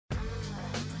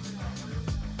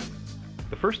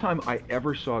first time I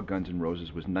ever saw Guns N'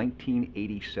 Roses was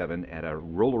 1987 at a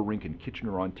roller rink in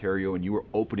Kitchener, Ontario, and you were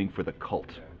opening for The Cult.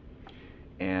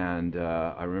 And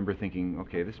I remember thinking,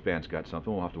 okay, this band's got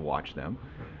something. We'll have to watch them.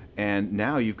 And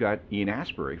now you've got Ian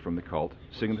Astbury from The Cult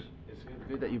singing. It's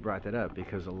good that you brought that up,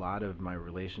 because a lot of my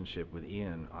relationship with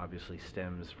Ian obviously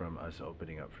stems from us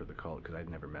opening up for The Cult, because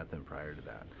I'd never met them prior to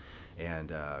that. And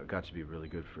got to be really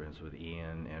good friends with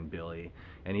Ian and Billy,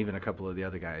 and even a couple of the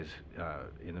other guys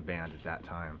in the band at that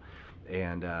time.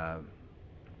 And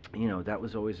you know, that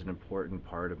was always an important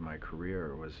part of my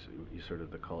career, was sort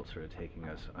of The Cult sort of taking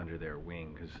us under their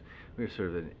wing, because we were sort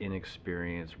of an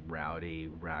inexperienced, rowdy,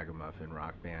 ragamuffin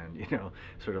rock band, you know,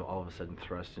 sort of all of a sudden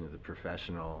thrust into the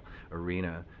professional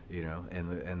arena, you know,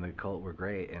 and the Cult were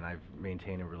great, and I've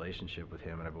maintained a relationship with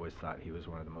him, and I've always thought he was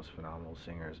one of the most phenomenal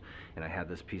singers, and I had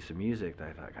this piece of music that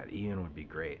I thought, God, Ian would be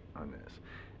great on this,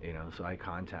 you know, so I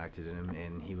contacted him,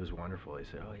 and he was wonderful. He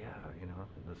said, oh yeah, you know,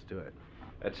 let's do it.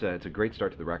 It's a great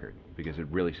start to the record because it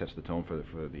really sets the tone for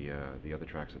the other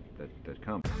tracks that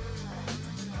come.